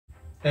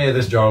Hey,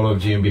 this is Jarlo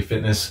of GMB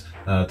Fitness.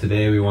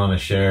 Today we want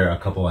to share a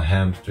couple of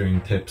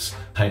hamstring tips.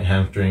 Tight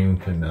hamstring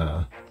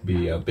can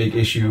be a big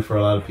issue for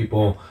a lot of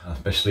people,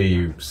 especially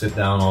you sit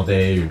down all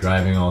day, you're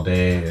driving all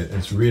day.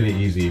 It's really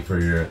easy for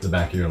the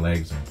back of your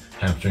legs and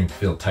hamstring to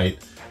feel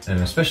tight, and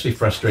especially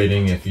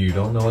frustrating if you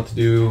don't know what to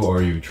do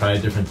or you try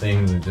different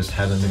things and it just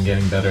hasn't been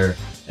getting better,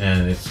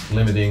 and it's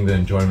limiting the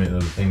enjoyment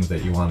of the things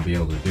that you want to be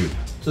able to do.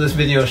 So this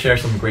video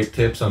shares some great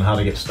tips on how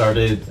to get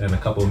started and a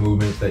couple of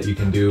movements that you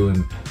can do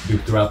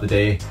throughout the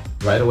day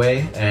right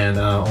away, and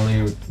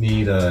only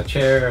need a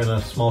chair and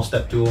a small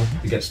step tool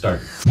to get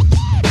started.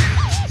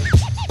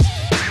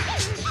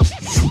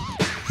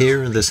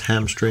 Here in this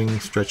hamstring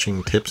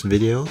stretching tips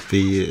video,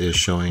 V is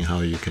showing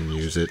how you can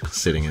use it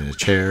sitting in a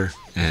chair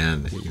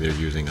and either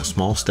using a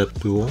small step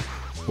stool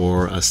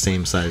or a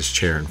same size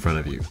chair in front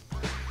of you.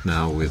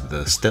 Now with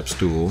the step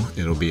stool,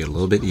 it'll be a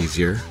little bit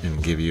easier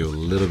and give you a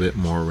little bit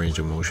more range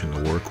of motion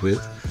to work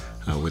with.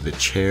 With the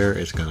chair,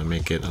 it's going to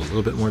make it a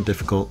little bit more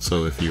difficult,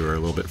 so if you are a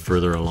little bit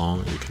further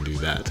along, you can do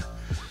that.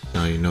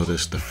 Now you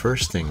notice the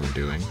first thing we're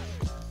doing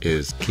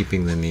is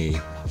keeping the knee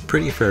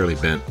pretty fairly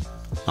bent,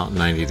 about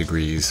 90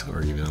 degrees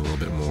or even a little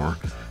bit more,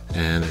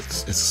 and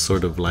it's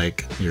sort of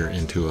like you're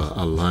into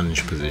a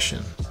lunge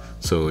position.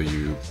 So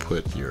you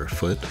put your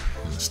foot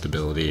on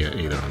stability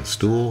either on the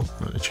stool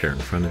or on the chair in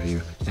front of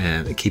you,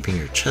 and keeping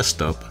your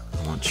chest up,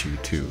 I want you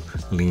to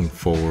lean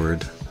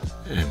forward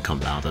and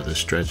come out of the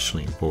stretch,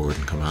 lean forward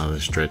and come out of the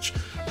stretch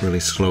really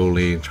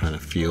slowly, trying to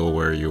feel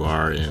where you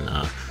are in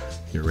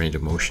your range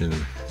of motion.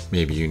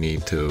 Maybe you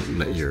need to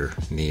let your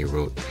knee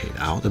rotate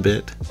out a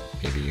bit,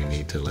 maybe you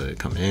need to let it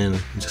come in.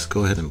 Just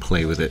go ahead and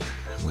play with it.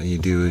 And what you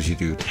do is you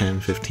do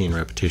 10-15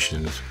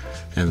 repetitions,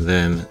 and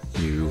then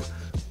you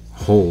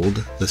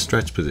hold the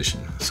stretch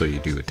position. So you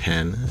do a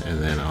 10,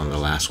 and then on the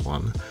last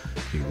one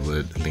you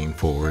would lean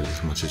forward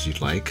as much as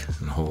you'd like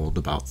and hold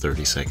about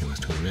 30 seconds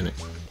to a minute.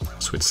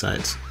 Switch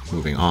sides.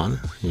 Moving on,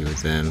 you would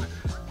then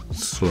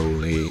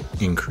slowly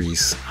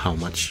increase how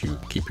much you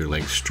keep your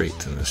legs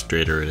straight, and the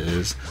straighter it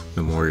is,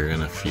 the more you're going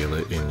to feel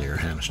it in your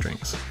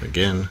hamstrings.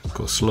 Again,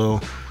 go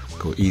slow,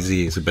 go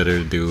easy. It's better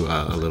to do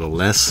a little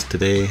less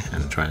today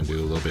and try and do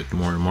a little bit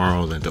more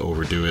tomorrow than to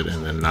overdo it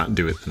and then not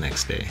do it the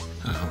next day.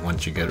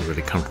 Once you get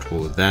really comfortable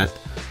with that,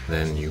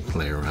 then you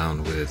play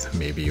around with,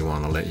 maybe you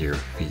want to let your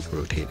feet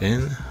rotate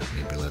in,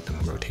 maybe let them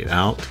rotate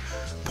out,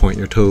 point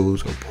your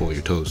toes or pull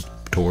your toes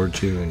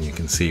towards you, and you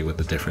can see what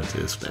the difference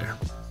is there.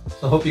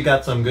 So I hope you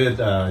got some good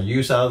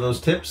use out of those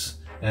tips.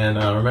 And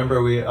remember,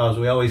 as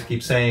we always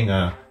keep saying,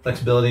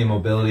 flexibility and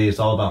mobility is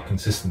all about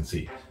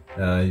consistency.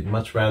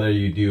 Much rather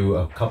you do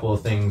a couple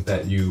of things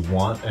that you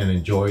want and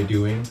enjoy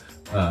doing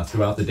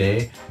throughout the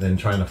day than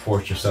trying to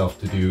force yourself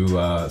to do,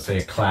 say,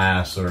 a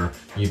class or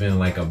even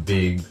like a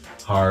big,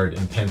 hard,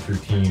 intense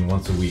routine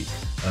once a week.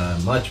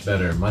 Much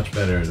better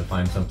to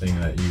find something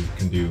that you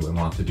can do and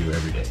want to do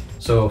every day.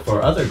 So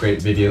for other great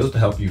videos to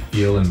help you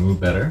feel and move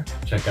better,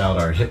 check out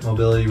our hip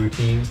mobility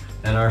routine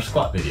and our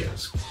squat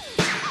videos.